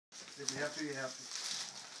If you have to, you have to.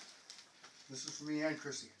 This is for me and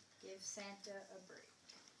Chrissy. Give Santa a break.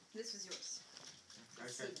 This was yours.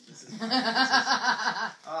 Okay.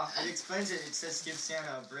 It explains it. It says give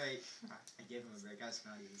Santa a break. I gave him a break. That's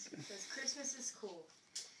not easy. It says Christmas is cool.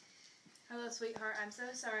 Hello, sweetheart. I'm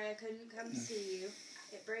so sorry I couldn't come see you.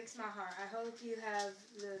 It breaks my heart. I hope you have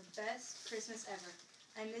the best Christmas ever.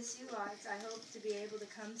 I miss you lots. I hope to be able to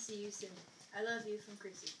come see you soon. I love you, from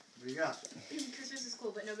Chrissy. What do you got? Christmas is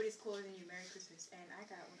cool, but nobody's cooler than you. Merry Christmas. And I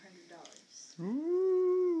got $100.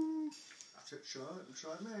 Ooh. Show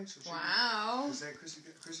it, man. So Wow. Chrissy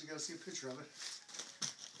got to see a picture of it.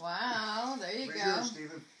 Wow, there you Right go. here,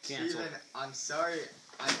 Stephen. Stephen, I'm sorry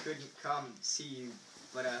I couldn't come see you,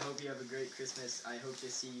 but I hope you have a great Christmas. I hope to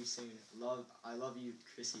see you soon. I love you,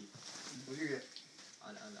 Chrissy. What do you get?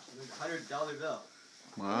 A $100 bill.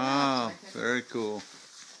 Wow, very cool.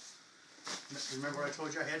 Remember what I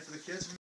told you I had for the kids?